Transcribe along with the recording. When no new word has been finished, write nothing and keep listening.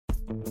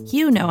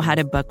You know how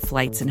to book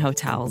flights and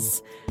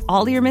hotels.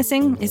 All you're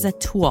missing is a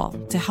tool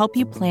to help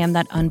you plan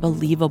that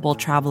unbelievable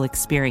travel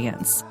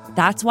experience.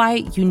 That's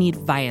why you need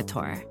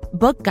Viator.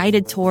 Book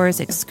guided tours,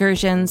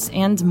 excursions,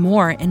 and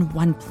more in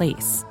one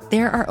place.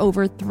 There are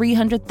over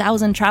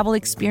 300,000 travel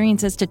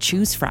experiences to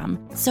choose from,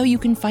 so you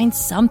can find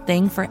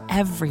something for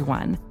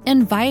everyone.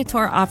 And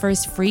Viator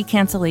offers free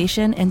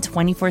cancellation and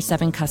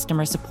 24/7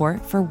 customer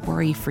support for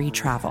worry-free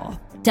travel.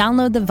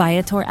 Download the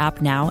Viator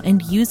app now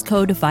and use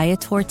code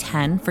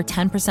Viator10 for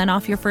 10%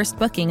 off your first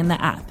booking in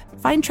the app.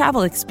 Find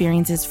travel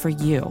experiences for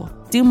you.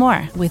 Do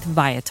more with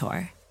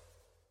Viator.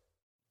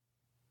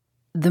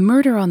 The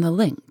Murder on the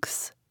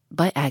Links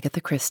by Agatha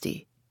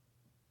Christie.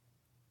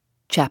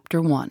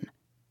 Chapter 1.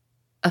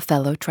 A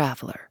Fellow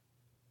Traveler.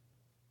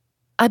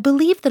 I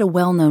believe that a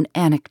well-known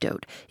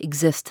anecdote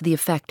exists to the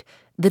effect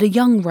that a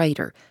young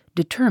writer,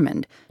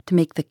 determined to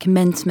make the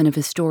commencement of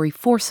his story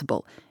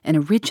forcible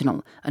and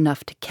original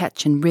enough to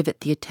catch and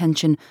rivet the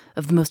attention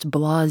of the most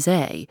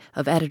blasé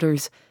of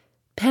editors,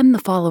 penned the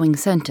following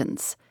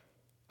sentence: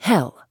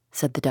 "Hell,"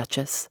 said the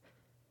Duchess.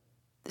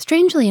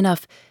 Strangely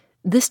enough,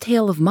 this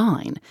tale of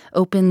mine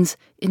opens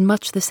in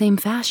much the same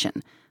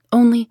fashion,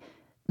 only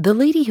the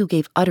lady who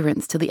gave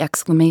utterance to the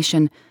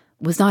exclamation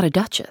was not a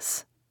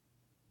duchess.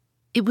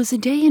 It was a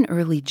day in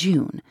early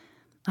June.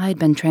 I had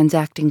been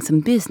transacting some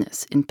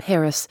business in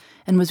Paris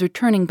and was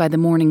returning by the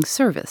morning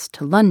service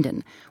to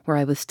London, where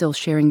I was still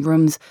sharing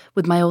rooms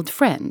with my old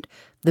friend,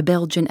 the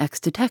Belgian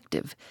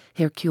ex-detective,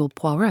 Hercule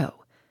Poirot.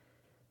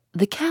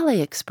 The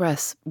Calais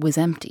Express was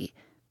empty.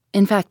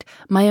 In fact,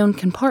 my own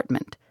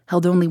compartment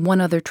held only one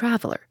other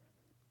traveler.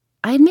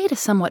 I had made a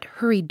somewhat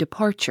hurried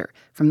departure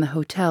from the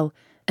hotel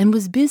and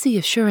was busy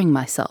assuring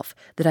myself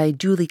that I had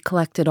duly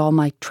collected all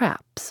my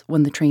traps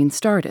when the train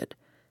started.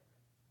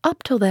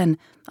 Up till then,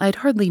 I had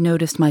hardly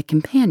noticed my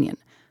companion,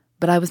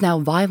 but I was now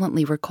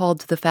violently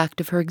recalled to the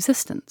fact of her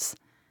existence.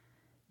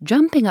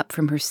 Jumping up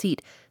from her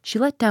seat, she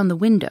let down the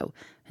window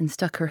and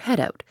stuck her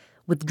head out,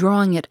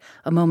 withdrawing it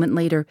a moment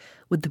later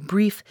with the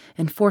brief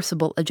and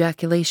forcible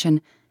ejaculation,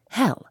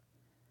 "Hell."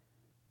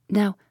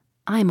 Now,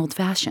 I am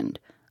old-fashioned.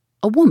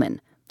 A woman,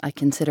 I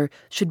consider,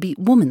 should be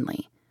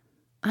womanly.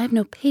 I have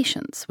no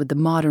patience with the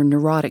modern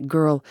neurotic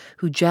girl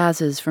who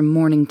jazzes from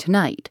morning to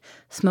night,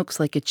 smokes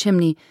like a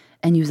chimney,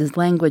 and uses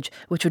language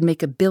which would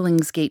make a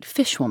Billingsgate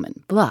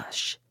fishwoman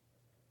blush.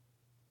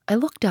 I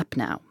looked up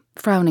now,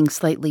 frowning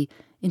slightly,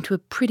 into a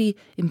pretty,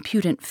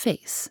 impudent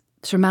face,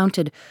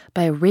 surmounted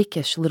by a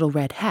rakish little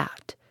red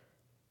hat.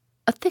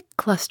 A thick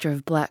cluster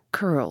of black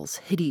curls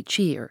hid each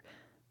ear.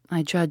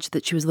 I judged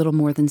that she was little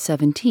more than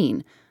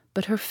 17,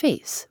 but her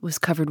face was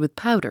covered with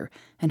powder,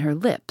 and her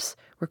lips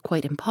were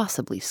quite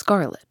impossibly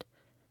scarlet.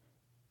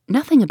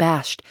 Nothing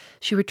abashed,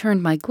 she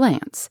returned my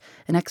glance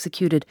and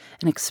executed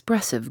an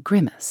expressive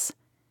grimace.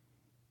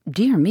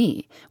 "Dear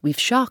me, we've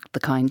shocked the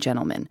kind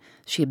gentleman,"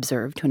 she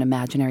observed to an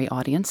imaginary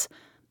audience.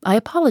 "I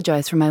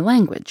apologize for my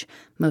language,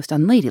 most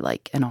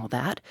unladylike and all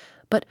that,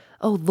 but,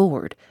 oh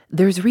Lord,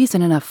 there's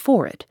reason enough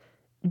for it.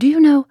 Do you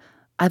know,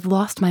 I've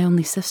lost my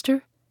only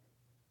sister?"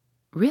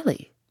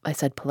 "Really?" I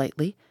said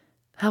politely.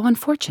 "How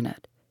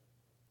unfortunate."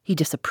 "He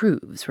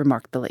disapproves,"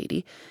 remarked the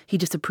lady. "He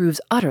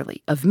disapproves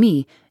utterly of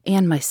me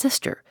and my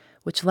sister,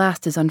 which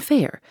last is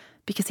unfair,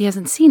 because he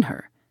hasn't seen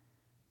her."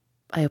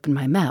 I opened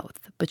my mouth,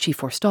 but she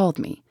forestalled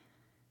me.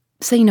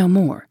 "Say no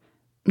more.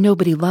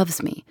 Nobody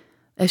loves me.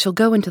 I shall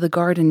go into the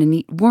garden and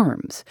eat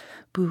worms.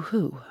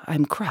 Boo-hoo,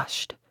 I'm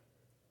crushed."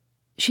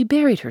 She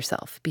buried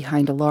herself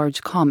behind a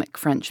large comic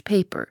French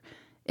paper.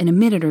 In a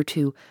minute or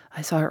two,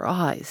 I saw her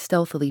eyes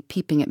stealthily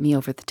peeping at me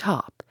over the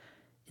top.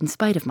 In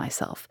spite of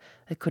myself,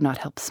 I could not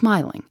help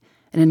smiling,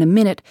 and in a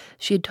minute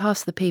she had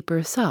tossed the paper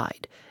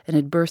aside and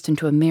had burst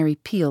into a merry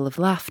peal of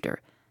laughter.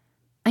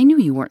 "I knew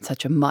you weren't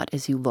such a mutt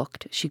as you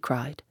looked," she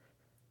cried.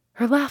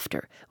 Her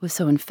laughter was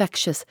so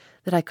infectious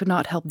that I could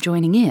not help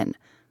joining in,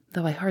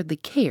 though I hardly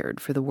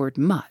cared for the word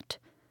mutt.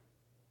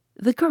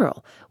 The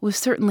girl was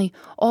certainly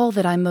all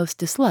that I most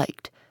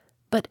disliked,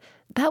 but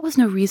that was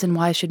no reason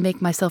why I should make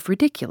myself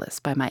ridiculous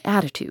by my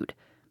attitude.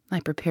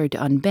 I prepared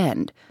to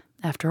unbend.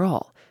 After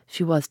all,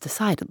 she was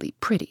decidedly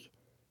pretty.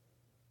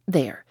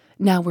 "There,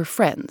 now we're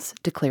friends,"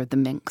 declared the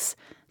minx.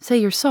 "Say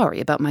you're sorry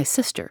about my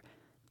sister.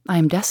 I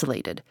am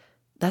desolated.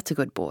 That's a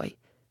good boy.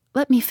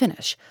 Let me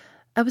finish.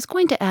 I was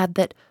going to add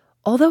that,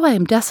 although I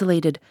am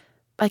desolated,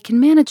 I can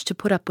manage to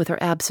put up with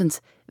her absence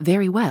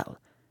very well."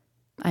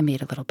 I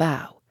made a little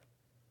bow.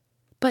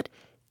 But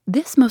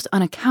this most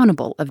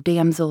unaccountable of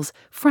damsels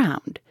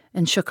frowned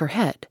and shook her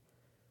head.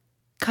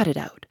 "Cut it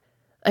out.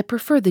 I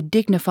prefer the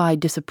dignified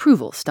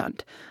disapproval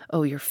stunt.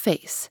 Oh, your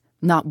face.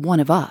 Not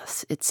one of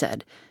us," it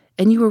said.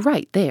 "And you were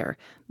right there,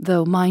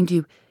 though, mind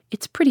you,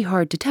 it's pretty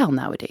hard to tell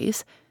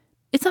nowadays.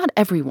 It's not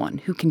everyone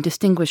who can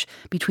distinguish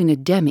between a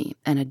demi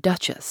and a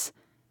duchess.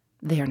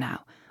 There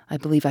now, I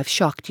believe I've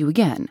shocked you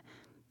again.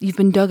 You've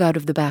been dug out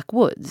of the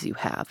backwoods, you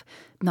have.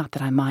 Not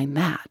that I mind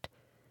that.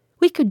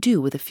 We could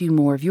do with a few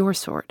more of your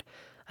sort.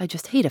 I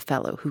just hate a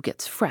fellow who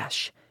gets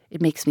fresh.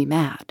 It makes me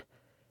mad."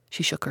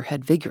 She shook her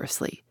head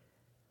vigorously.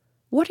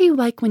 "What are you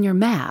like when you're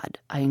mad?"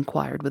 I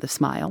inquired with a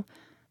smile.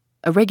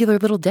 "A regular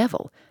little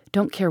devil.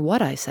 Don't care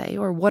what I say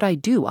or what I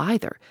do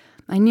either.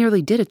 I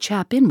nearly did a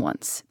chap in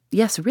once.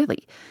 Yes,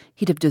 really.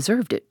 He'd have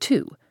deserved it,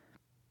 too.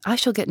 I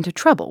shall get into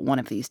trouble one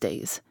of these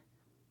days."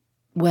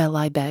 "Well,"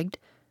 I begged,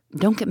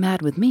 "don't get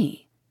mad with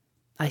me."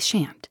 "I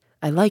shan't.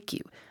 I like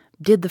you.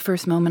 Did the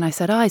first moment I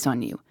set eyes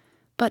on you.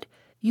 But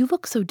you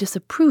look so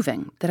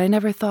disapproving that I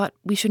never thought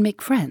we should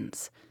make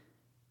friends."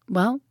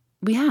 "Well,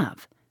 we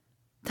have.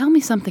 Tell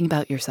me something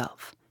about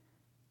yourself."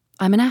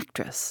 "I'm an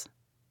actress."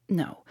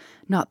 "No,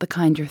 not the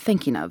kind you're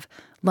thinking of,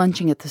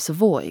 lunching at the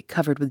Savoy,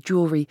 covered with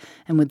jewelry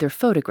and with their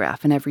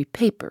photograph in every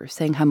paper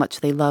saying how much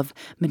they love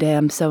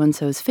Madame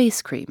So-and-so's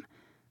face cream.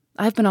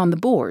 I've been on the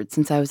board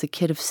since I was a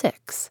kid of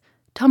 6,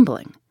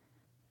 tumbling."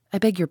 "I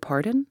beg your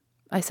pardon?"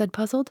 I said,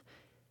 puzzled.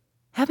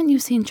 "Haven't you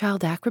seen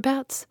Child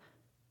Acrobats?"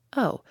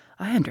 "Oh,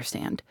 I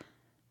understand.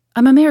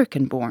 I'm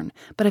American-born,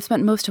 but I've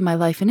spent most of my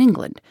life in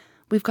England.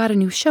 We've got a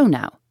new show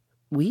now."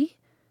 "We?"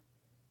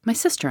 "My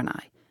sister and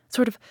I.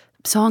 Sort of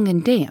song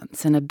and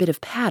dance and a bit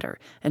of patter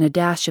and a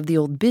dash of the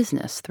old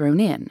business thrown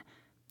in.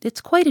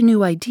 It's quite a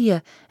new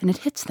idea, and it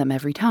hits them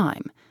every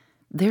time.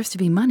 There's to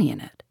be money in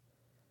it."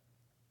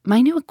 My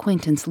new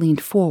acquaintance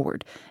leaned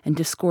forward and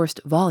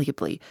discoursed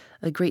volubly,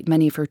 a great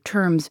many of her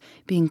terms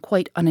being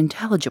quite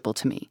unintelligible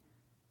to me.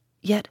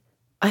 Yet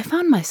I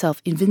found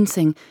myself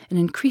evincing an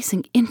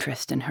increasing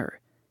interest in her.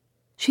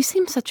 She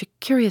seemed such a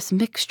curious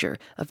mixture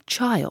of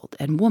child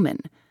and woman,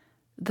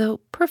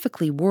 though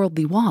perfectly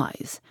worldly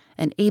wise,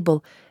 and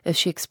able, as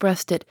she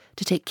expressed it,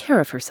 to take care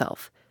of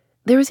herself.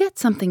 There was yet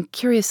something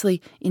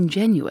curiously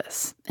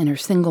ingenuous in her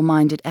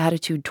single-minded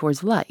attitude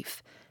towards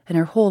life, and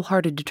her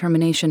wholehearted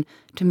determination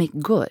to make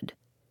good.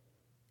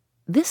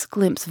 This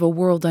glimpse of a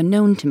world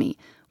unknown to me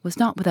was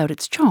not without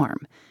its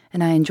charm,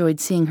 and I enjoyed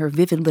seeing her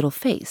vivid little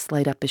face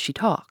light up as she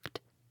talked.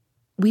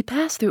 We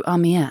passed through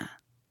Amiens.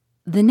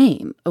 The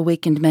name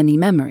awakened many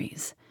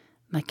memories.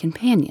 My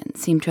companion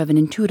seemed to have an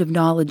intuitive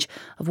knowledge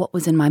of what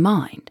was in my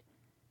mind.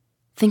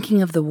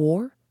 "Thinking of the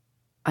war?"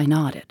 I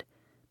nodded.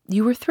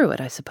 "You were through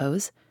it, I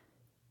suppose?"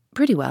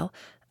 "Pretty well.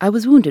 I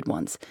was wounded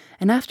once,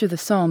 and after the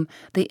Somme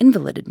they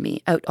invalided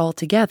me out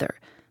altogether.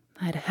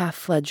 I had a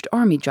half-fledged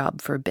army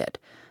job for a bit.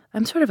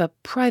 I'm sort of a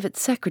private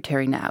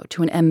secretary now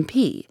to an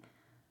MP.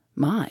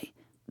 "My,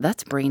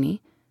 that's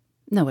brainy."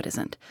 "No, it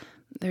isn't.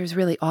 There's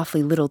really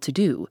awfully little to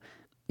do.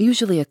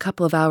 Usually a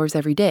couple of hours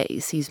every day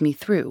sees me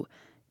through.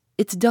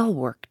 It's dull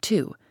work,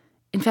 too.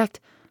 In fact,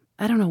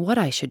 I don't know what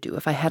I should do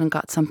if I hadn't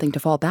got something to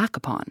fall back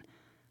upon."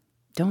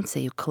 "Don't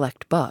say you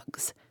collect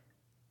bugs."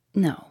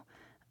 "No.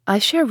 I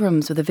share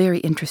rooms with a very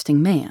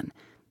interesting man.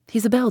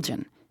 He's a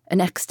Belgian, an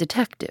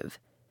ex-detective.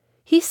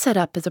 He's set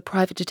up as a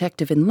private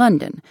detective in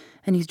London,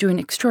 and he's doing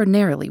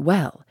extraordinarily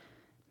well.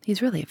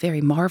 He's really a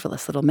very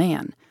marvelous little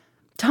man.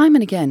 Time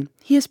and again,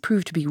 he has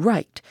proved to be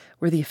right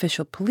where the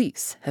official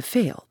police have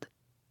failed."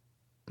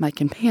 My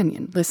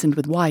companion listened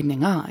with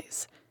widening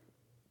eyes.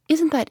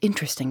 "Isn't that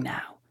interesting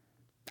now?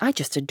 I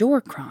just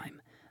adore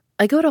crime.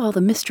 I go to all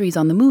the mysteries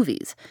on the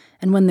movies,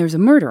 and when there's a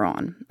murder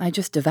on, I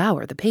just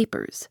devour the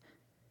papers."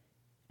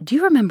 "Do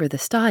you remember the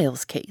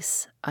Styles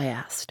case?" I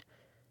asked.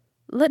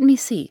 "Let me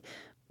see.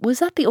 Was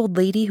that the old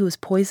lady who was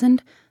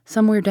poisoned,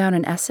 somewhere down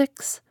in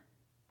Essex?"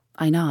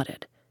 I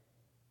nodded.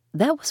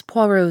 "That was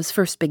Poirot's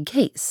first big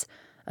case,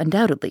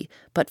 undoubtedly,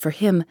 but for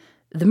him,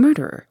 the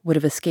murderer would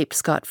have escaped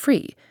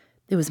scot-free.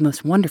 It was a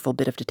most wonderful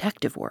bit of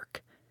detective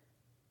work."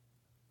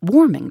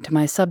 Warming to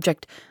my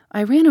subject,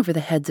 I ran over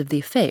the heads of the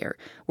affair,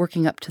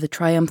 working up to the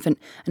triumphant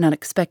and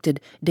unexpected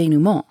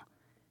denouement.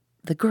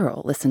 The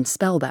girl listened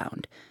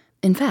spellbound.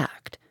 In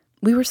fact,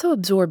 we were so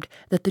absorbed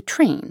that the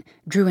train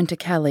drew into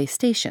Calais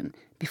station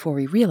before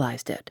we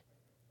realized it.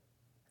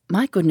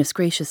 "My goodness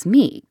gracious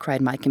me,"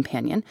 cried my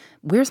companion,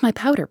 "where's my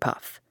powder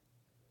puff?"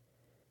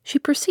 She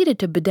proceeded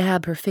to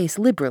bedab her face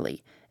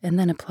liberally, and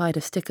then applied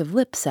a stick of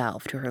lip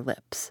salve to her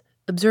lips,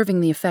 observing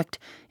the effect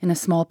in a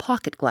small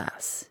pocket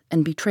glass,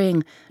 and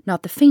betraying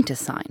not the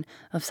faintest sign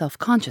of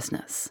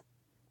self-consciousness.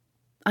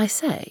 "I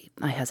say,"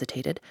 I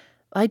hesitated,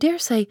 "I dare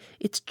say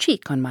it's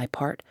cheek on my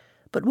part,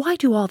 but why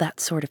do all that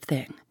sort of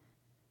thing?"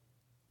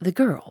 The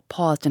girl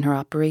paused in her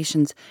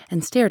operations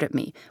and stared at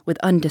me with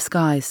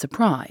undisguised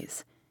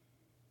surprise.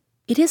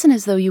 "It isn't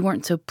as though you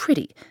weren't so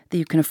pretty that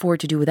you can afford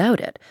to do without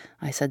it,"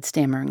 I said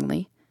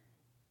stammeringly.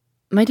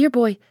 "My dear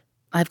boy,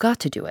 I've got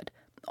to do it.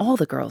 All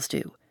the girls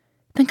do.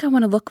 Think I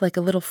want to look like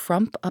a little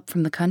frump up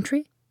from the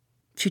country?"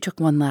 She took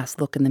one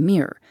last look in the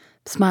mirror,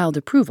 smiled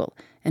approval,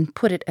 and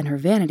put it and her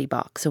vanity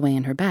box away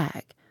in her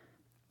bag.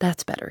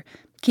 "That's better.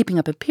 Keeping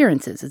up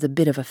appearances is a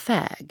bit of a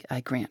fag,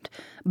 I grant,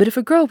 but if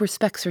a girl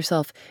respects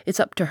herself, it's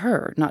up to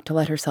her not to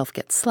let herself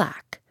get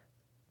slack."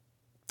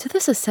 To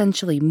this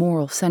essentially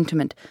moral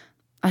sentiment,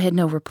 I had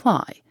no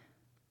reply.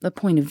 The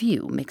point of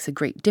view makes a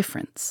great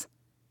difference.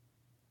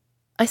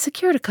 I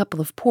secured a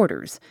couple of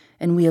porters,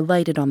 and we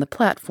alighted on the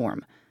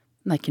platform.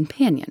 My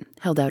companion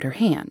held out her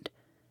hand.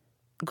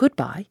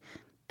 "Goodbye,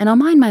 and I'll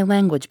mind my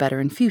language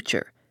better in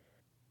future."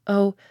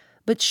 "Oh,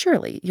 but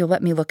surely you'll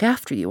let me look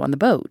after you on the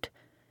boat."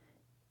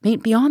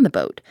 "Mayn't be on the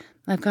boat.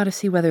 I've got to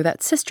see whether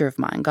that sister of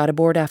mine got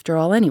aboard after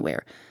all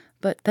anywhere,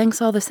 but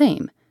thanks all the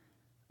same.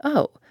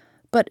 Oh,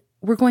 but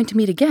we're going to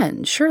meet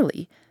again,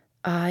 surely.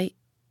 I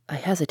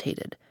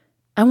hesitated.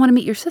 I want to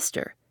meet your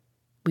sister.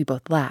 We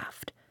both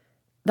laughed.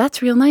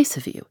 That's real nice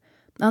of you.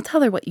 I'll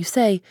tell her what you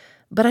say,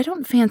 but I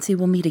don't fancy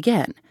we'll meet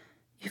again.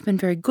 You've been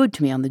very good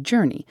to me on the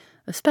journey,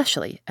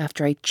 especially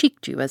after I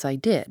cheeked you as I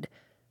did.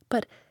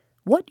 But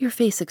what your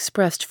face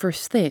expressed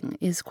first thing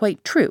is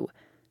quite true.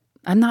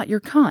 I'm not your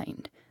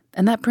kind,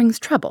 and that brings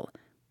trouble.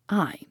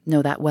 I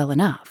know that well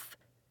enough.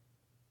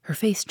 Her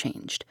face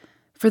changed.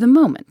 For the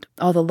moment,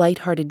 all the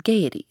light-hearted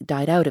gaiety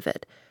died out of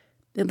it.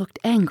 It looked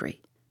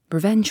angry,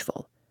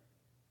 revengeful.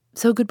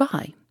 So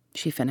goodbye,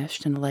 she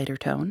finished in a lighter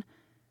tone.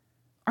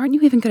 Aren't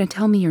you even going to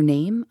tell me your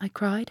name? I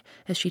cried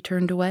as she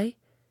turned away.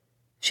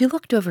 She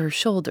looked over her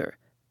shoulder.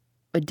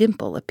 A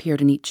dimple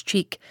appeared in each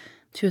cheek.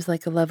 She was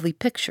like a lovely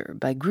picture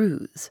by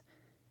Greuze.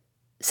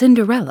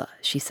 Cinderella,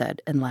 she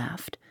said, and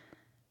laughed.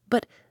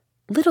 But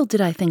little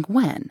did I think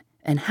when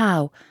and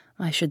how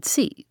I should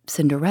see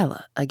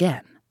Cinderella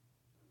again.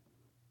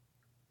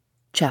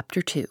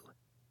 Chapter 2.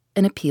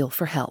 An Appeal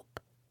for Help.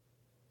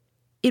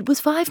 It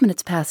was 5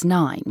 minutes past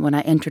 9 when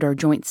I entered our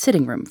joint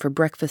sitting room for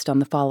breakfast on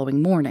the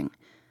following morning.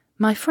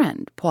 My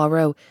friend,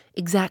 Poirot,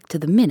 exact to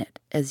the minute,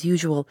 as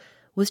usual,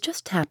 was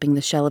just tapping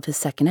the shell of his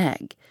second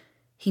egg.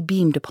 He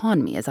beamed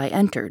upon me as I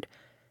entered.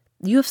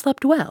 You have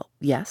slept well,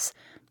 yes?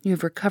 You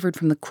have recovered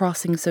from the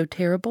crossing so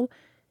terrible?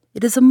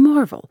 It is a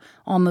marvel,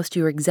 almost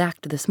you are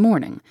exact this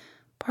morning.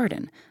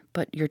 Pardon,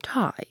 but your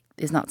tie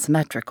is not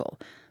symmetrical.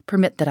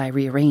 Permit that I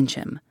rearrange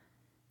him.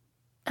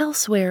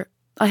 Elsewhere,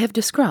 I have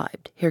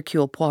described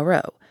Hercule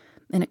Poirot,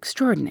 an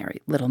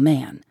extraordinary little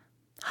man.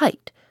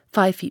 Height,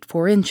 5 feet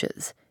 4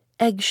 inches.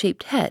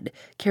 Egg-shaped head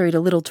carried a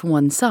little to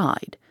one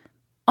side.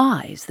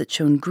 Eyes that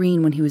shone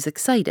green when he was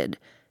excited.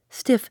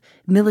 Stiff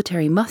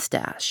military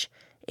mustache.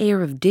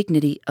 Air of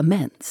dignity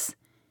immense.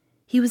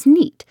 He was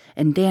neat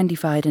and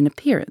dandified in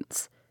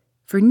appearance.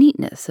 For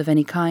neatness of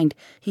any kind,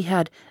 he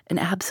had an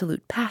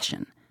absolute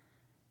passion.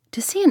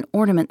 To see an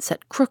ornament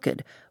set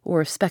crooked,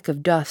 or a speck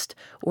of dust,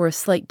 or a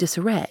slight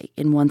disarray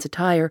in one's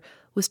attire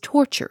was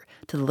torture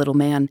to the little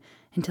man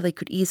until he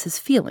could ease his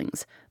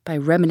feelings by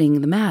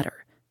remedying the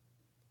matter.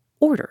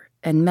 Order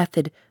and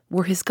method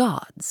were his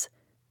gods.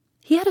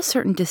 He had a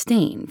certain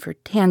disdain for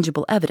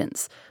tangible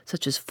evidence,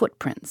 such as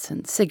footprints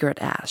and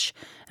cigarette ash,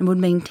 and would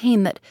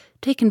maintain that,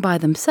 taken by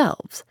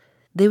themselves,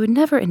 they would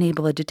never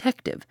enable a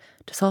detective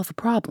to solve a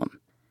problem.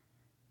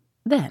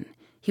 Then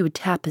he would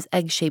tap his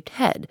egg-shaped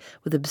head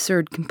with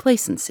absurd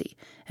complacency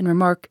and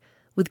remark,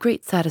 with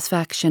great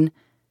satisfaction,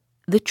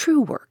 "The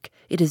true work,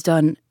 it is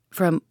done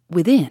from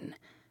within.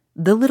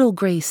 The little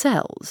gray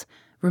cells.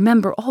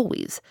 Remember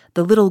always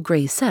the little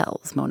gray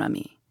cells, mon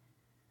ami."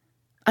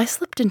 I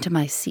slipped into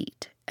my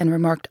seat and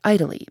remarked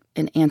idly,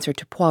 in answer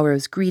to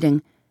Poirot's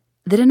greeting,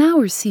 that an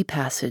hour's sea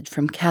passage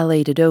from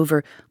Calais to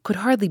Dover could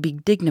hardly be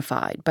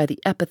dignified by the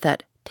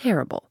epithet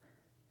terrible.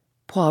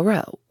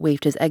 Poirot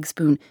waved his egg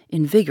spoon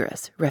in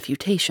vigorous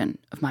refutation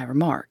of my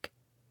remark.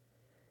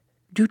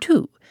 Du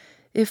tout,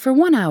 if for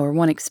 1 hour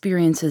one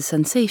experiences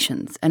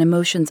sensations and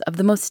emotions of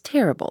the most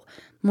terrible,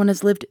 one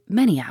has lived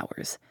many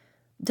hours.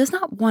 Does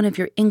not one of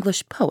your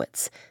English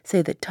poets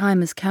say that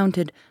time is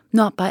counted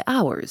not by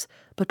hours,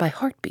 but by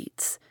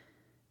heartbeats?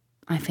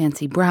 I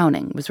fancy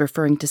Browning was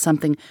referring to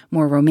something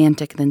more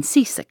romantic than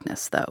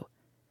seasickness, though.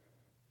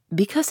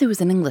 Because he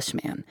was an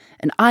Englishman,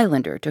 an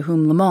islander to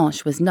whom La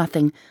Manche was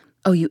nothing,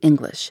 oh, you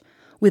English,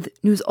 with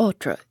nous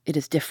autres it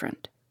is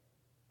different.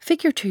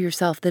 Figure to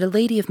yourself that a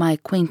lady of my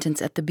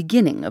acquaintance at the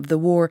beginning of the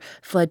war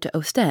fled to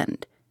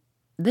Ostend.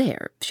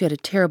 There she had a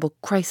terrible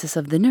crisis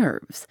of the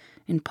nerves,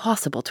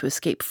 impossible to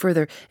escape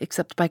further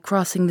except by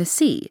crossing the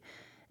sea,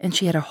 and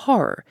she had a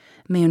horror,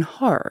 mais une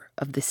horror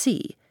of the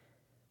sea.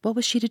 What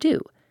was she to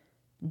do?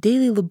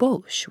 Daily les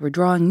Boches were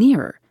drawing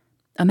nearer.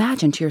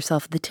 Imagine to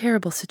yourself the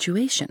terrible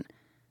situation.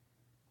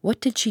 What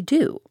did she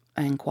do?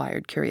 I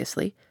inquired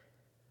curiously.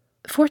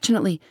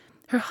 Fortunately,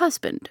 her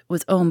husband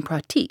was homme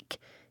pratique.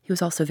 He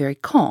was also very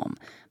calm.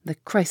 The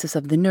crisis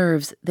of the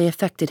nerves, they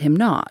affected him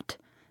not.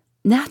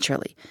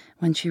 Naturally,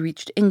 when she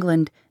reached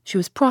England, she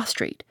was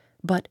prostrate,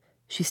 but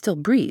she still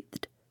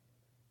breathed.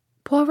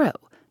 Poirot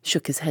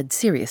shook his head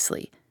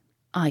seriously.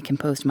 I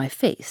composed my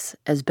face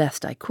as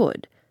best I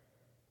could.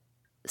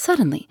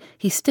 Suddenly,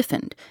 he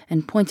stiffened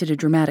and pointed a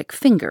dramatic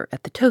finger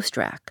at the toast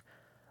rack.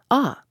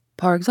 "Ah,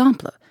 par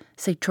exemple,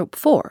 c'est trop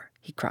fort,"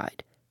 he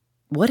cried.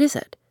 "What is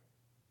it?"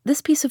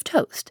 "This piece of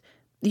toast.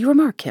 You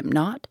remark him,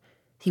 not?"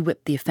 He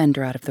whipped the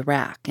offender out of the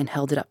rack and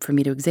held it up for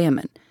me to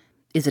examine.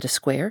 "Is it a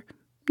square?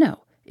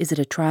 No. Is it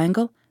a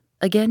triangle?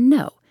 Again,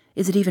 no.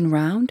 Is it even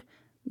round?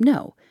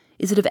 No.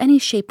 Is it of any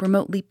shape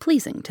remotely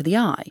pleasing to the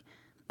eye?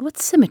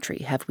 What symmetry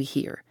have we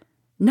here?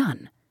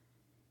 None."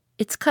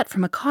 "It's cut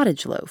from a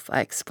cottage loaf,"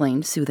 I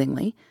explained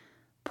soothingly.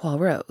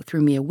 Poirot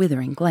threw me a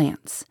withering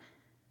glance.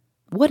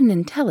 "What an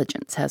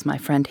intelligence has my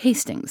friend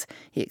Hastings,"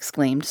 he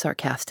exclaimed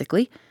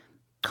sarcastically.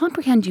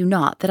 "Comprehend you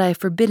not that I have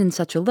forbidden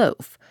such a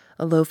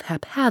loaf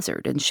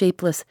haphazard and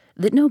shapeless,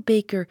 that no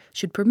baker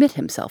should permit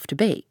himself to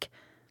bake?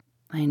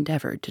 I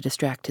endeavored to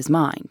distract his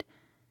mind.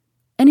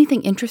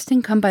 Anything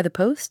interesting come by the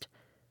post?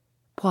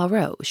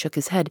 Poirot shook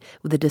his head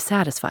with a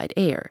dissatisfied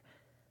air.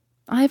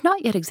 I have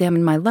not yet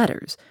examined my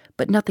letters,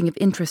 but nothing of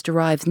interest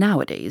arrives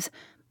nowadays.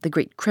 The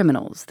great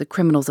criminals, the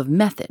criminals of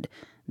method,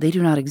 they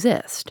do not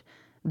exist.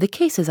 The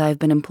cases I have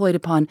been employed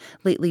upon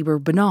lately were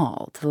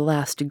banal to the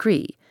last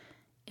degree.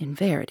 In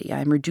verity, I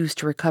am reduced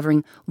to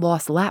recovering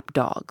lost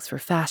lapdogs for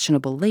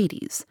fashionable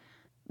ladies.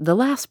 The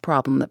last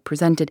problem that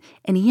presented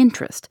any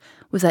interest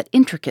was that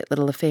intricate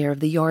little affair of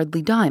the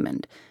Yardley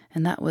diamond,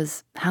 and that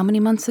was how many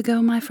months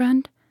ago, my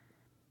friend?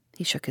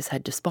 He shook his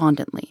head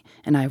despondently,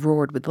 and I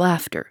roared with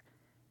laughter.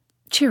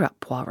 Cheer up,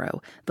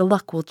 Poirot. The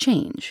luck will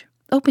change.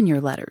 Open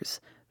your letters.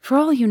 For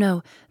all you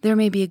know, there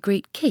may be a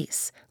great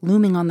case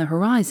looming on the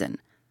horizon.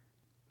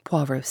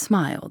 Poirot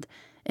smiled,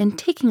 and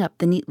taking up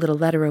the neat little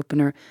letter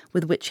opener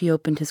with which he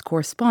opened his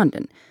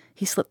correspondent,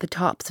 he slit the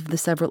tops of the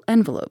several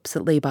envelopes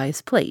that lay by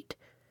his plate.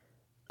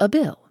 A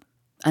bill.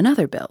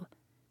 Another bill.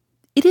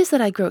 It is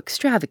that I grow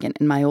extravagant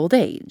in my old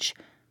age.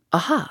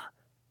 Aha!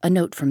 A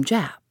note from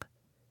Jap.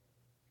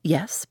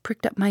 Yes,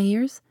 pricked up my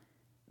ears.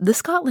 The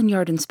Scotland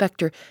Yard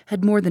inspector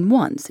had more than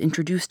once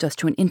introduced us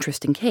to an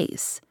interesting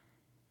case.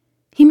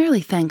 He merely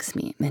thanks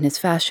me, in his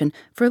fashion,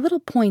 for a little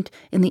point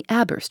in the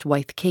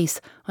Aberystwyth case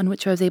on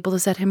which I was able to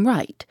set him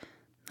right.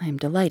 I am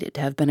delighted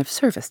to have been of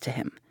service to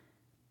him.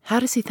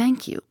 How does he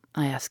thank you?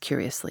 I asked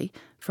curiously,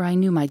 for I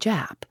knew my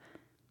Jap.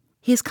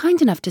 He is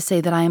kind enough to say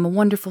that I am a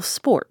wonderful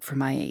sport for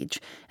my age,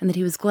 and that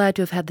he was glad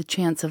to have had the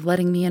chance of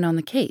letting me in on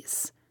the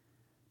case.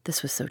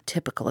 This was so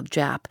typical of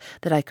Jap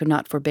that I could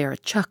not forbear a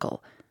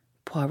chuckle.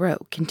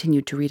 Poirot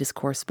continued to read his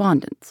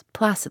correspondence,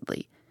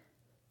 placidly.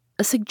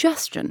 A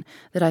suggestion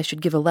that I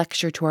should give a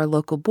lecture to our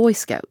local Boy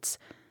Scouts.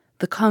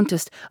 The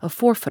Countess of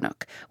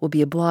Forfanook will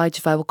be obliged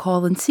if I will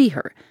call and see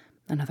her.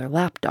 Another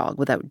lapdog,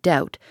 without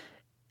doubt.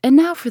 And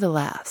now for the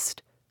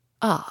last.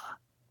 Ah.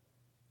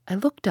 I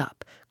looked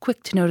up,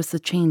 quick to notice the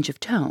change of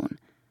tone.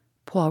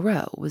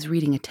 Poirot was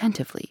reading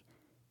attentively.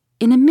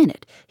 In a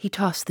minute, he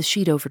tossed the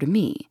sheet over to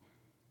me.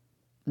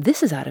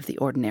 This is out of the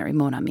ordinary,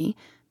 mon ami.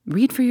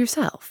 Read for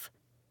yourself.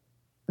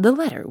 The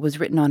letter was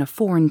written on a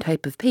foreign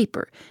type of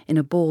paper in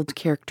a bold,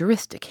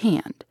 characteristic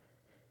hand.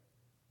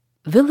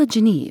 Villa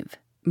Geneve,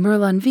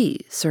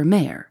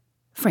 Merlinville-sur-Mer,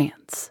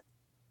 France.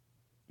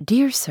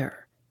 Dear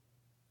Sir,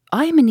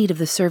 I am in need of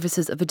the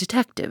services of a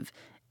detective,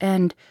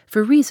 and,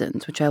 for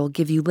reasons which I will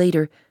give you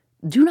later,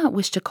 do not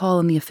wish to call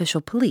in the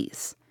official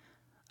police.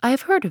 I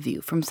have heard of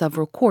you from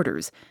several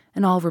quarters,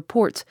 and all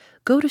reports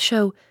go to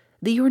show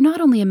that you are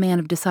not only a man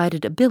of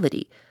decided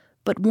ability,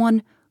 but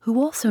one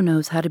who also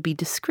knows how to be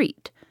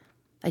discreet.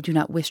 I do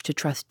not wish to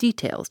trust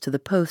details to the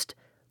post,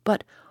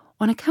 but,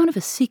 on account of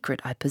a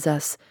secret I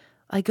possess,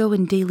 I go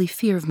in daily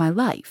fear of my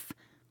life.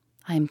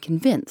 I am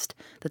convinced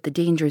that the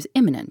danger is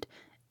imminent,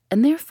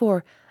 and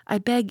therefore I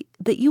beg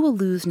that you will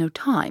lose no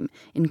time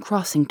in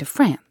crossing to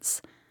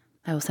France.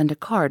 I will send a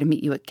car to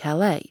meet you at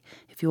Calais,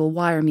 if you will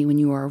wire me when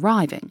you are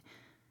arriving.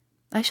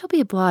 I shall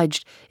be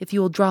obliged if you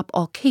will drop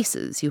all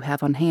cases you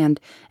have on hand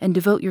and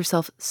devote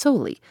yourself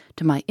solely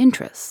to my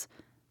interests.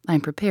 I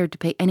am prepared to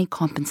pay any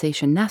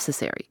compensation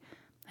necessary.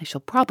 I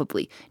shall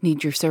probably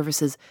need your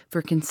services for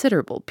a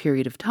considerable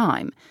period of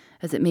time,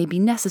 as it may be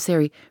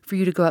necessary for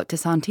you to go out to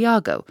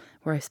Santiago,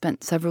 where I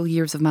spent several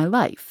years of my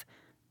life.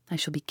 I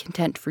shall be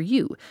content for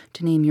you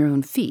to name your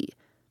own fee,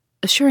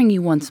 assuring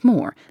you once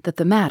more that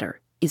the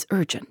matter is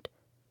urgent.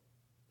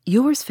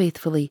 Yours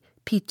faithfully,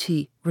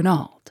 P.T.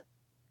 Renaud.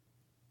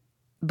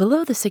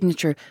 Below the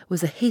signature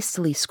was a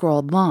hastily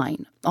scrawled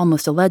line,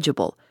 almost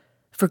illegible.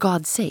 For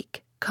God's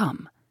sake,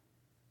 come.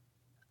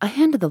 I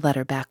handed the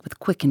letter back with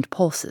quickened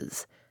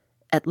pulses.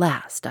 At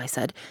last, I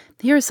said,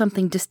 here is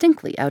something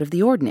distinctly out of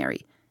the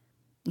ordinary.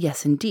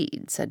 Yes,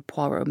 indeed, said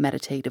Poirot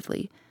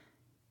meditatively.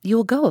 You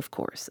will go, of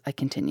course, I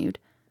continued.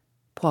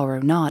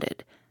 Poirot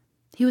nodded.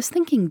 He was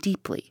thinking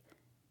deeply.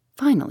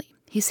 Finally,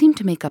 he seemed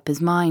to make up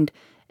his mind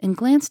and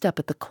glanced up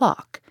at the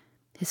clock.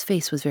 His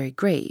face was very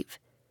grave.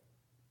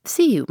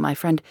 See you, my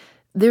friend.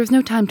 There is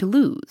no time to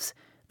lose.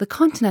 The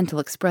Continental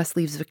Express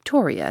leaves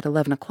Victoria at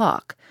 11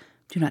 o'clock.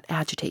 Do not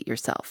agitate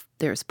yourself.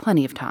 There is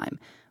plenty of time.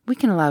 We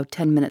can allow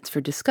 10 minutes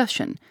for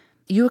discussion.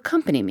 You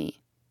accompany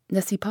me,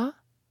 n'est-ce pas?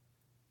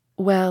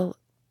 Well,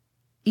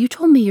 you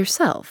told me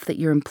yourself that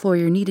your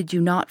employer needed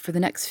you not for the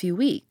next few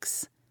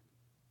weeks.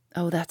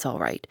 Oh, that's all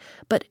right.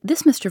 But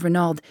this Mr.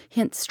 Renaud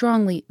hints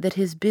strongly that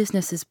his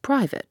business is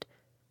private.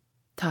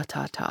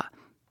 Ta.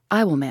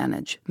 I will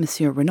manage,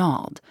 Monsieur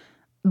Renaud.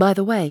 By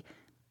the way,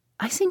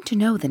 I seem to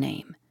know the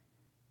name.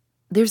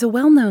 There's a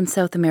well-known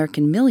South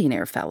American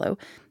millionaire fellow.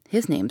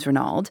 His name's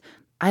Renaud.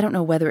 I don't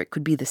know whether it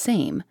could be the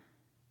same.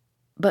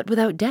 But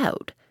without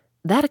doubt,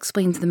 that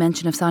explains the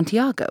mention of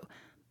Santiago.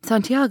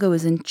 Santiago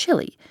is in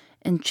Chile,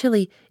 and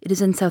Chile it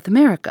is in South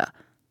America.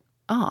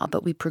 Ah,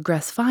 but we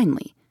progress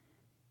finely.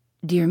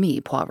 Dear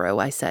me, Poirot,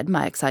 I said,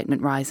 my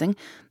excitement rising,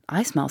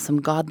 I smell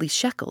some godly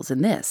shekels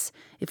in this.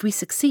 If we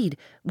succeed,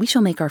 we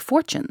shall make our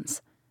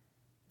fortunes.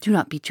 Do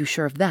not be too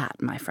sure of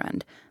that, my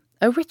friend.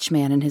 A rich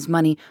man and his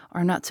money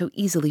are not so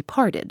easily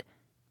parted.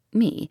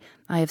 Me,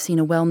 I have seen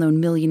a well-known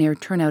millionaire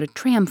turn out a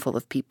tram full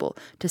of people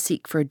to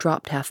seek for a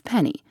dropped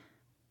halfpenny.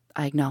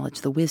 I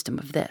acknowledge the wisdom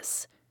of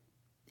this.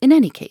 In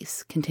any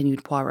case,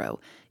 continued Poirot,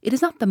 it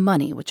is not the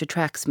money which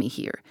attracts me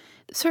here.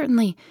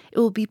 Certainly, it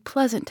will be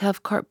pleasant to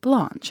have carte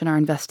blanche in our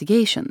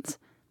investigations.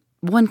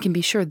 One can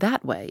be sure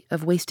that way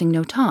of wasting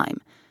no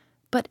time.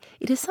 But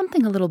it is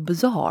something a little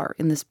bizarre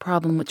in this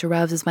problem which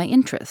arouses my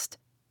interest.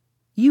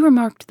 You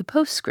remarked the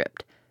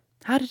postscript.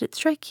 How did it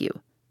strike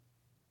you?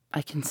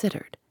 I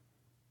considered.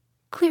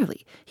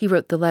 Clearly, he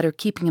wrote the letter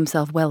keeping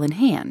himself well in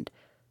hand.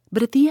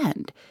 But at the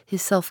end,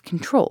 his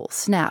self-control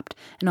snapped,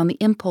 and on the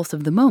impulse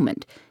of the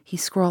moment, he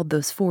scrawled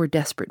those 4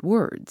 desperate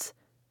words.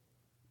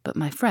 But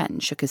my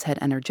friend shook his head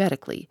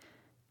energetically.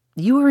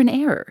 You are in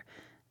error.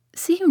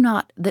 See you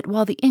not that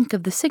while the ink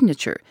of the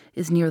signature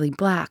is nearly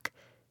black,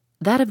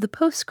 that of the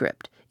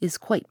postscript is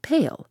quite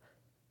pale?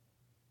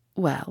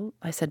 Well,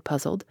 I said,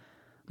 puzzled.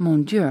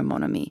 Mon Dieu,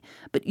 mon ami,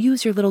 but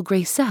use your little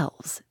grey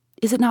cells.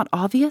 Is it not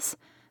obvious?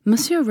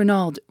 Monsieur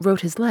Renaud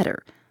wrote his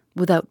letter.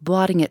 Without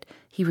blotting it,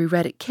 he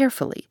reread it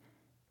carefully.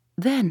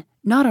 Then,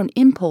 not on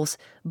impulse,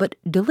 but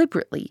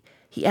deliberately,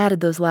 he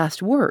added those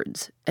last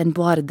words and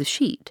blotted the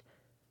sheet.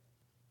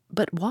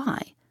 But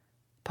why?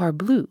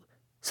 Parbleu,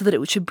 so that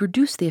it should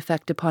produce the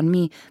effect upon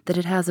me that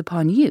it has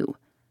upon you.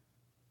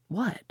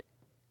 What?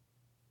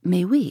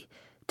 Mais oui,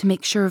 to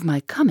make sure of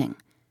my coming.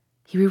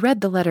 He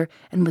reread the letter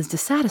and was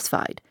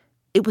dissatisfied.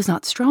 It was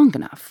not strong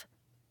enough.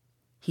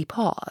 He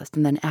paused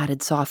and then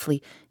added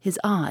softly, his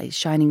eyes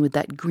shining with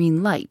that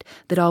green light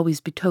that always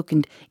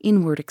betokened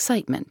inward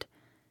excitement.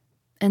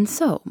 And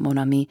so, mon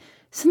ami,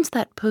 since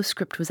that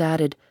postscript was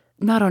added,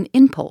 not on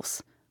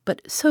impulse,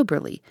 but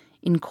soberly,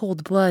 in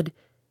cold blood,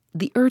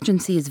 the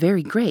urgency is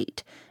very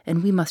great,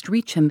 and we must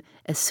reach him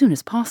as soon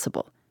as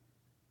possible.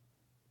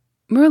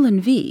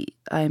 Merlinville,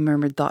 I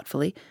murmured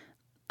thoughtfully.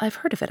 I've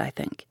heard of it, I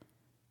think.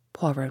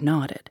 Poirot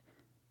nodded.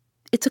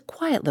 It's a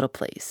quiet little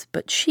place,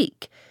 but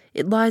chic.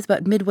 It lies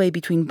about midway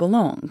between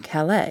Boulogne,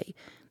 Calais.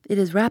 It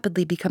is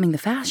rapidly becoming the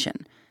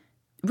fashion.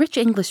 Rich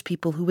English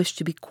people who wish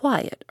to be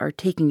quiet are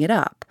taking it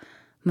up.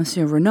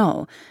 Monsieur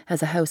Renaud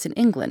has a house in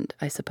England,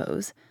 I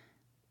suppose.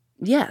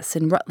 Yes,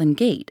 in Rutland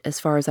Gate, as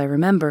far as I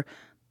remember.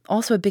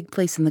 Also a big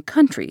place in the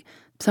country,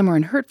 somewhere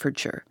in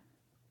Hertfordshire.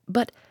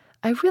 But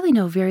I really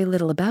know very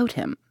little about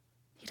him.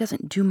 He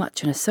doesn't do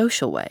much in a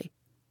social way.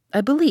 I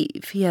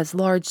believe he has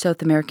large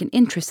South American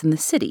interests in the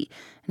city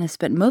and has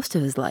spent most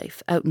of his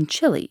life out in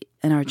Chile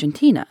and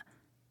Argentina.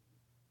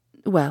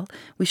 Well,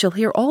 we shall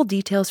hear all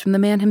details from the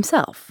man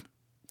himself.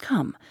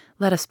 Come,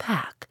 let us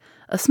pack.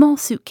 A small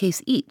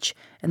suitcase each,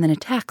 and then a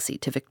taxi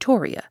to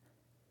Victoria.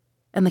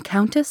 And the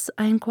Countess?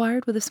 I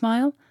inquired with a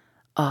smile.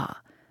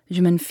 Ah, je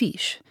m'en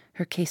fiche.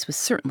 Her case was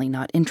certainly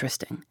not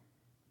interesting.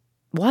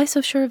 Why so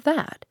sure of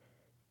that?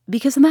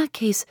 Because in that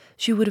case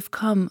she would have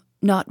come,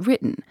 not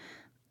written.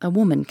 A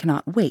woman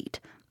cannot wait.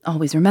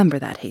 Always remember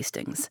that,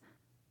 Hastings.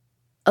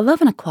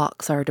 11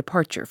 o'clock saw our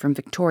departure from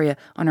Victoria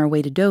on our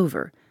way to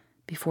Dover.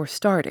 Before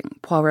starting,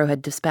 Poirot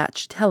had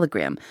dispatched a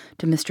telegram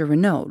to Mr.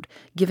 Renaud,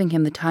 giving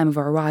him the time of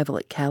our arrival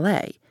at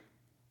Calais.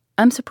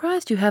 I'm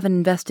surprised you haven't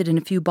invested in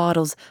a few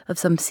bottles of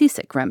some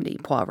seasick remedy,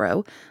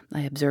 Poirot,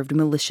 I observed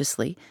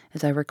maliciously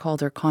as I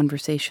recalled our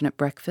conversation at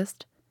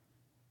breakfast.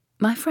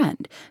 My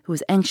friend, who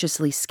was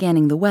anxiously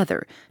scanning the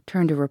weather,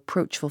 turned a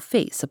reproachful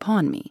face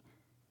upon me.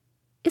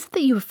 Is it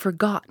that you have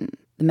forgotten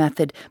the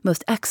method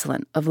most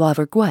excellent of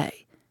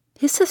Laverguet?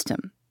 His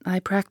system, I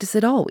practice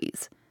it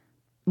always.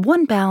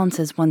 One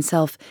balances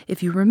oneself,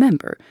 if you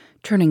remember,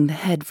 turning the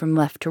head from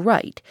left to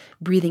right,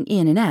 breathing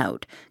in and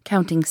out,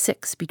 counting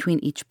 6 between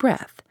each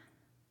breath.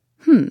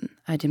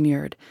 I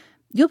demurred.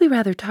 You'll be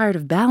rather tired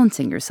of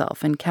balancing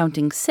yourself and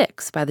counting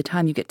 6 by the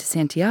time you get to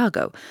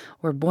Santiago,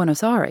 or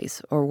Buenos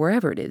Aires, or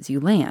wherever it is you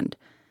land.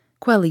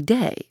 Quelli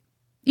day.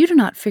 You do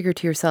not figure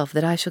to yourself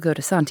that I shall go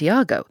to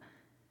Santiago.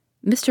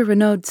 Mr.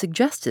 Renaud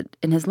suggested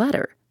in his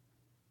letter.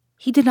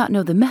 He did not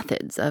know the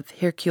methods of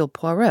Hercule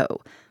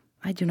Poirot.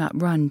 I do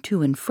not run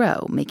to and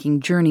fro,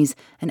 making journeys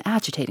and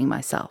agitating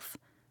myself.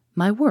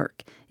 My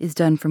work is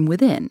done from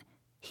within,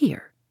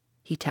 here.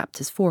 He tapped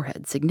his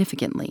forehead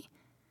significantly.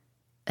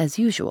 As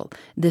usual,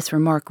 this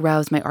remark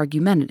roused my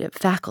argumentative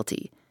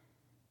faculty.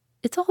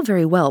 It's all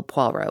very well,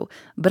 Poirot,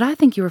 but I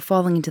think you are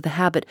falling into the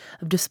habit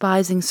of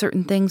despising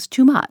certain things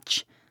too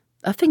much.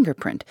 A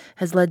fingerprint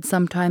has led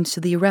sometimes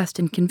to the arrest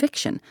and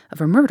conviction of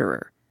a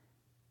murderer.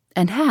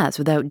 And has,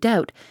 without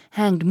doubt,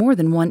 hanged more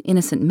than one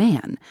innocent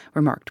man,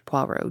 remarked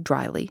Poirot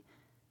dryly.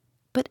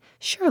 But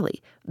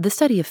surely the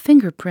study of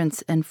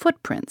fingerprints and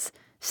footprints,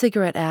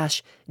 cigarette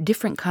ash,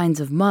 different kinds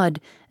of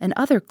mud, and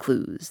other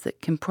clues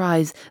that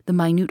comprise the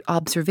minute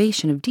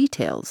observation of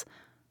details,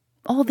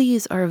 all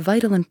these are of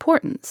vital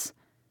importance.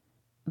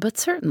 But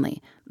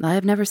certainly, I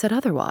have never said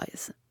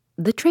otherwise.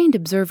 The trained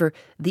observer,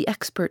 the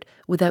expert,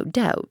 without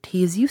doubt,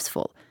 he is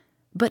useful.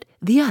 But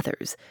the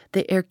others,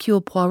 the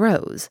Hercule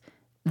Poirots,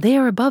 they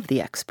are above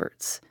the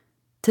experts.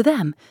 To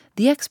them,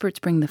 the experts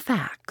bring the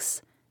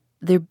facts.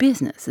 Their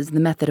business is the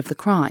method of the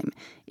crime,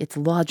 its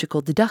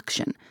logical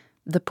deduction,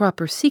 the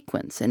proper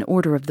sequence and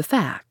order of the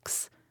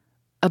facts.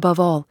 Above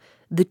all,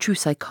 the true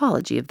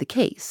psychology of the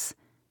case.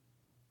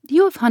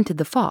 You have hunted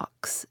the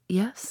fox,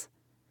 yes?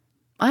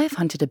 I have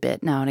hunted a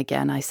bit now and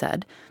again, I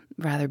said,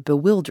 rather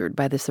bewildered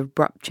by this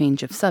abrupt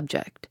change of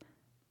subject.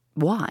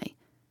 Why?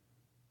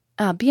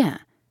 Ah, bien.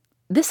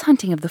 This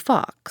hunting of the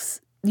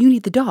fox, you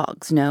need the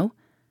dogs, no?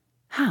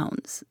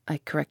 Hounds, I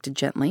corrected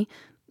gently.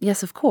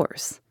 Yes, of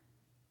course.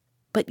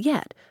 But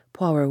yet,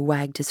 Poirot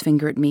wagged his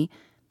finger at me,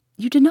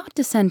 you did not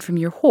descend from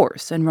your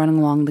horse and run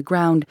along the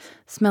ground,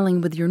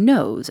 smelling with your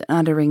nose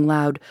and uttering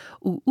loud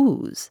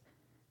ooh-oohs.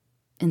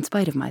 In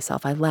spite of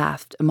myself, I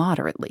laughed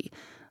immoderately.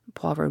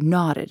 Poirot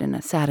nodded in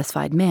a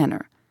satisfied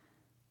manner.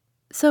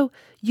 So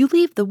you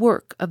leave the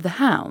work of the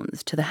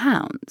hounds to the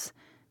hounds,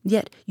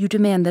 yet you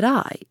demand that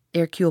I,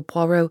 Hercule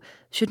Poirot,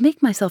 should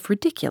make myself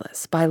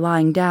ridiculous by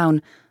lying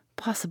down,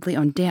 possibly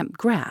on damp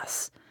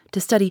grass, to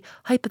study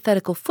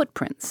hypothetical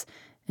footprints,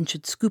 and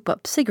should scoop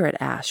up cigarette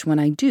ash when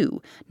I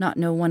do not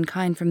know one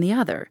kind from the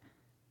other.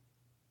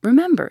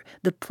 Remember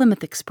the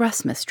Plymouth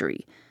Express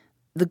mystery.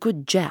 The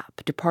good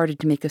Jap departed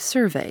to make a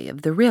survey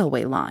of the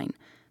railway line.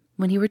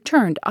 When he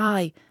returned,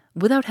 I,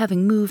 without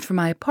having moved from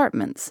my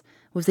apartments,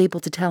 was able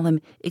to tell him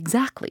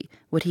exactly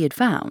what he had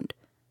found.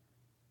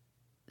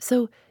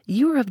 So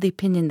you are of the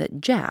opinion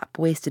that Jap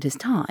wasted his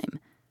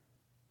time?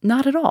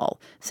 Not at all,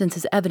 since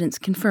his evidence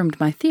confirmed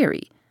my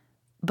theory.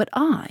 But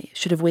I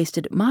should have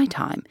wasted my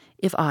time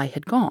if I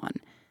had gone.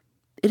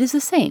 It is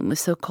the same with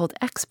so-called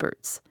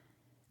experts.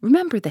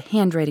 Remember the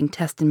handwriting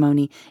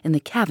testimony in the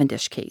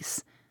Cavendish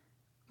case.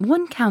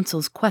 One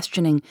counsel's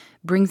questioning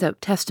brings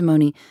out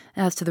testimony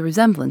as to the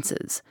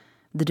resemblances.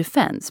 The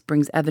defense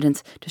brings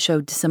evidence to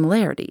show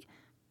dissimilarity.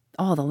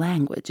 All the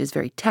language is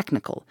very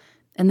technical,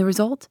 and the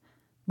result?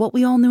 What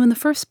we all knew in the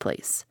first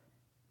place.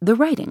 The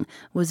writing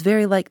was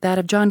very like that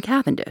of John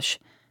Cavendish,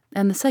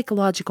 and the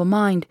psychological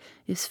mind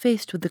is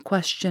faced with the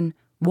question,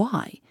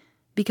 why?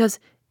 Because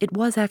it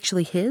was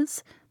actually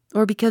his,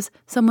 or because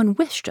someone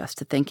wished us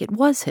to think it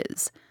was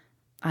his?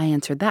 I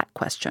answered that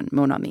question,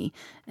 mon ami,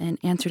 and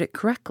answered it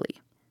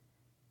correctly.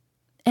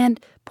 And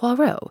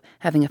Poirot,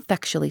 having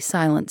effectually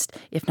silenced,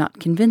 if not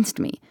convinced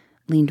me,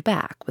 leaned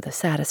back with a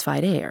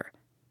satisfied air.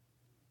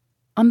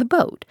 On the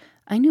boat,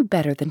 I knew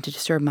better than to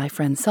disturb my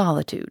friend's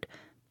solitude.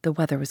 The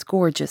weather was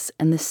gorgeous,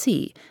 and the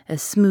sea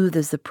as smooth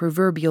as the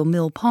proverbial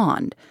mill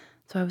pond,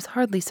 so I was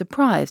hardly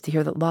surprised to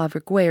hear that La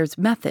Vergueire's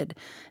method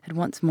had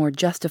once more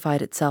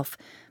justified itself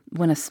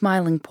when a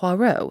smiling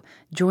Poirot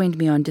joined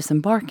me on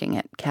disembarking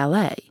at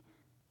Calais.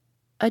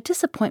 A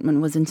disappointment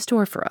was in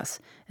store for us,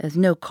 as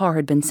no car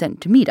had been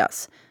sent to meet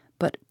us,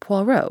 but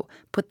Poirot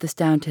put this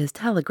down to his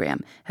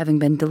telegram having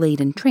been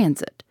delayed in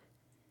transit.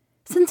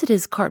 Since it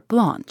is carte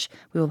blanche,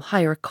 we will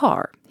hire a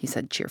car, he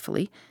said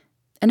cheerfully,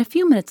 and a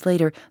few minutes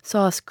later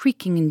saw us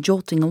creaking and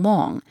jolting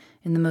along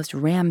in the most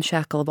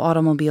ramshackle of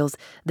automobiles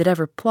that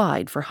ever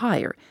plied for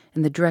hire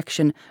in the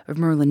direction of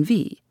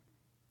Merlinville.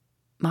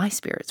 My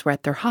spirits were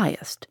at their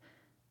highest.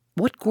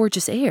 What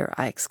gorgeous air,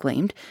 I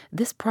exclaimed.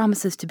 This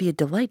promises to be a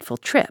delightful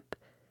trip.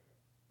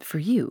 For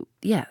you,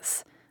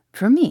 yes.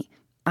 For me,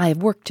 I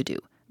have work to do,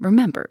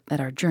 remember, at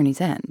our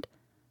journey's end.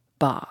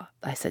 Bah,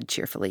 I said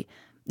cheerfully,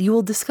 you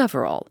will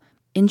discover all.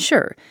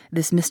 Ensure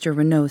this Mr.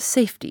 Renault's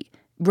safety.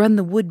 Run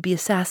the would-be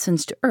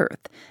assassins to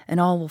earth, and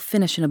all will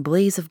finish in a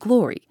blaze of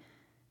glory.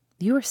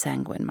 You are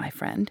sanguine, my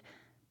friend.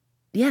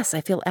 Yes, I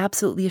feel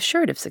absolutely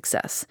assured of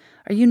success.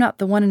 Are you not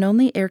the one and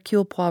only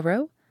Hercule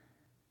Poirot?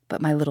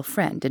 But my little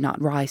friend did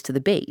not rise to the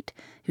bait.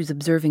 He was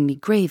observing me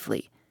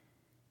gravely.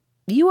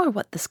 You are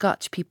what the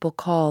Scotch people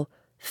call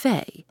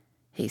fey,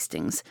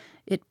 Hastings.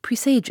 It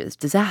presages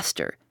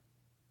disaster.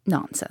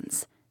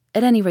 Nonsense.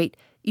 At any rate,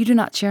 you do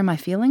not share my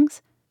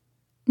feelings?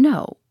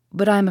 No,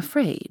 but I am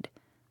afraid.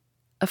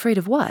 Afraid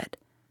of what?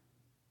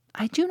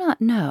 I do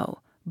not know,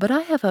 but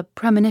I have a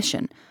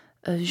premonition,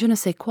 a je ne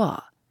sais quoi.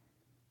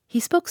 He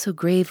spoke so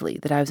gravely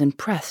that I was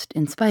impressed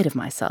in spite of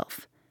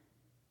myself.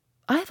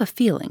 I have a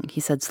feeling, he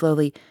said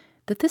slowly,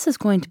 that this is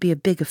going to be a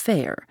big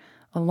affair,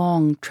 a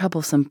long,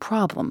 troublesome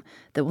problem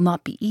that will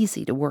not be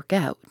easy to work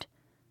out.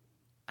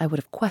 I would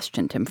have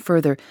questioned him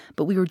further,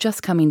 but we were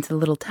just coming to the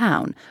little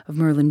town of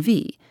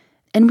Merlinville,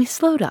 and we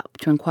slowed up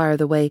to inquire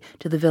the way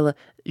to the Villa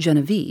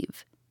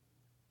Genevieve.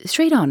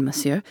 Straight on,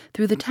 monsieur,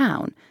 through the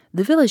town.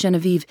 The Villa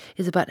Genevieve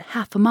is about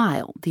half a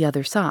mile the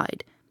other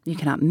side. You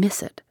cannot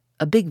miss it.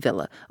 A big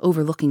villa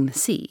overlooking the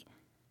sea.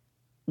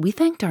 We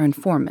thanked our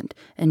informant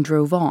and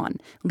drove on,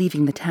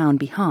 leaving the town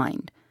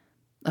behind.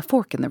 A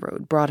fork in the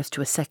road brought us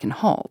to a second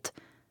halt.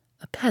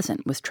 A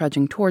peasant was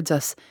trudging towards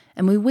us,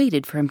 and we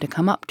waited for him to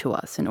come up to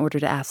us in order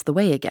to ask the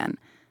way again.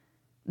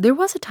 There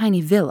was a tiny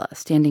villa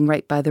standing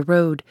right by the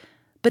road,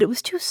 but it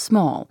was too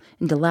small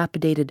and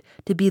dilapidated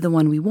to be the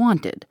one we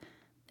wanted.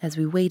 As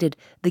we waited,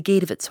 the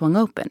gate of it swung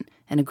open,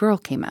 and a girl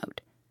came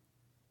out.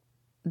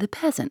 The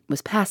peasant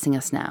was passing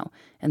us now,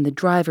 and the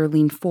driver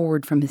leaned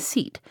forward from his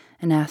seat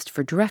and asked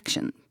for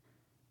direction.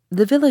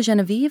 The Villa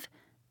Genevieve?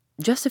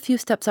 Just a few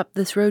steps up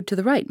this road to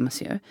the right,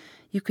 monsieur.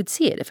 You could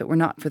see it if it were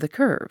not for the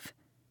curve.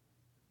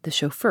 The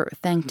chauffeur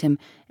thanked him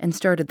and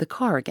started the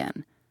car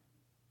again.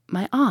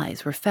 My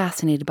eyes were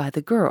fascinated by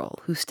the girl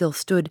who still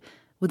stood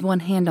with one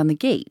hand on the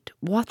gate,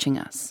 watching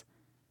us.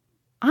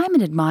 I'm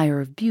an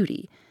admirer of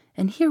beauty,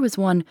 and here was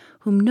one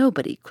whom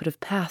nobody could have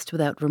passed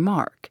without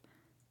remark.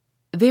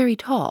 Very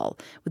tall,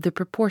 with the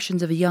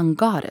proportions of a young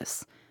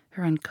goddess,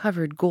 her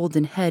uncovered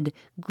golden head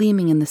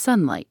gleaming in the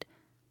sunlight.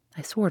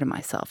 I swore to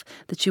myself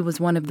that she was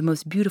one of the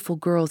most beautiful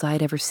girls I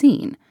had ever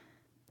seen.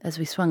 As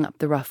we swung up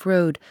the rough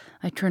road,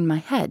 I turned my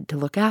head to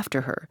look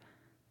after her.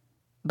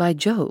 "By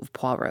Jove,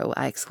 Poirot,"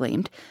 I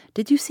exclaimed,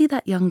 "did you see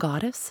that young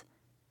goddess?"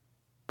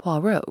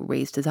 Poirot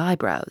raised his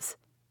eyebrows.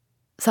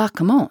 "Ça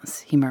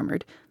commence," he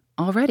murmured.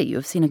 "Already you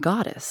have seen a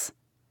goddess."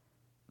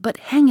 "But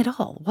hang it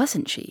all,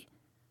 wasn't she?"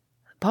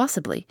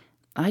 "Possibly.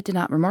 I did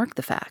not remark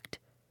the fact."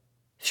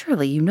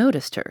 "Surely you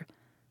noticed her."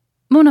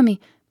 "Mon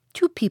ami,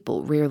 two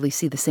people rarely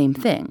see the same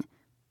thing.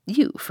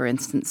 You, for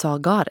instance, saw a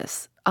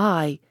goddess.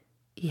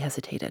 He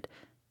hesitated.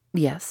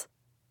 "Yes."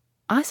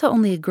 "I saw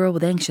only a girl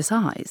with anxious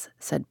eyes,"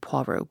 said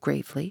Poirot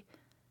gravely.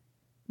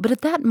 But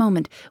at that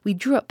moment we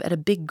drew up at a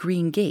big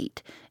green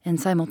gate, and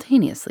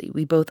simultaneously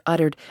we both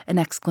uttered an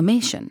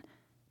exclamation.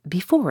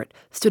 Before it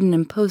stood an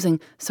imposing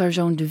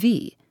sergent de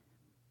ville.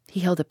 He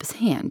held up his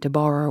hand to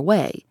bar our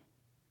way.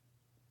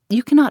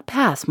 "You cannot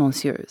pass,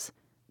 monsieurs."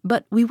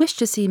 "But we wish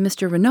to see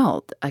Mr.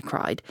 Renaud," I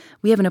cried.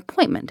 "We have an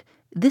appointment.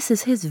 This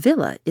is his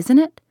villa, isn't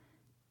it?"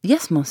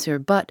 "Yes, monsieur,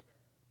 but—"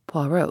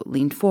 Poirot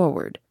leaned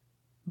forward.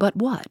 "But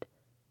what?"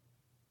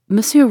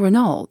 "Monsieur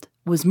Renaud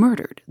was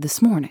murdered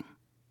this morning."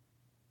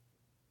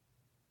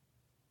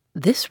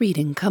 This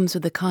reading comes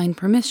with the kind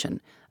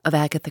permission of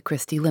Agatha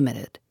Christie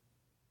Limited.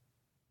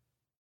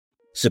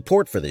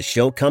 Support for this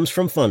show comes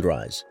from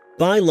Fundrise.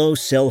 Buy low,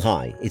 sell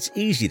high. It's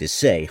easy to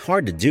say,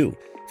 hard to do.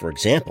 For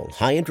example,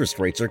 high interest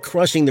rates are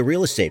crushing the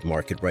real estate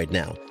market right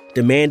now.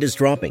 Demand is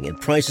dropping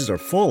and prices are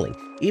falling,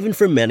 even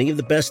for many of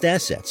the best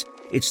assets.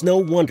 It's no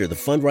wonder the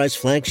Fundrise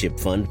Flagship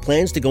Fund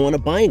plans to go on a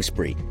buying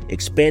spree,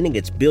 expanding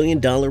its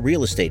billion-dollar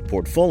real estate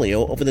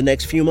portfolio over the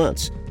next few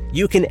months.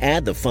 You can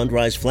add the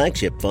Fundrise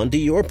Flagship Fund to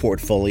your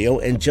portfolio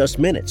in just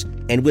minutes,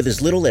 and with as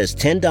little as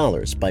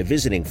 $10 by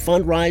visiting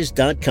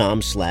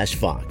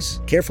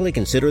fundrise.com/Fox. Carefully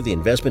consider the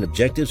investment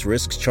objectives,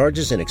 risks,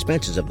 charges, and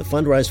expenses of the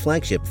Fundrise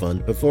Flagship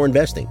Fund before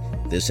investing.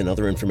 This and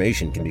other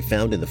information can be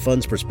found in the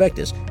fund's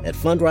prospectus at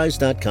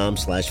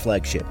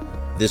fundrise.com/flagship.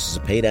 This is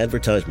a paid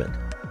advertisement.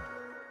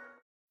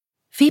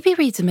 Phoebe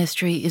Reads a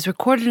Mystery is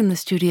recorded in the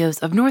studios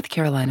of North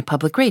Carolina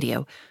Public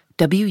Radio,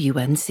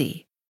 WUNC.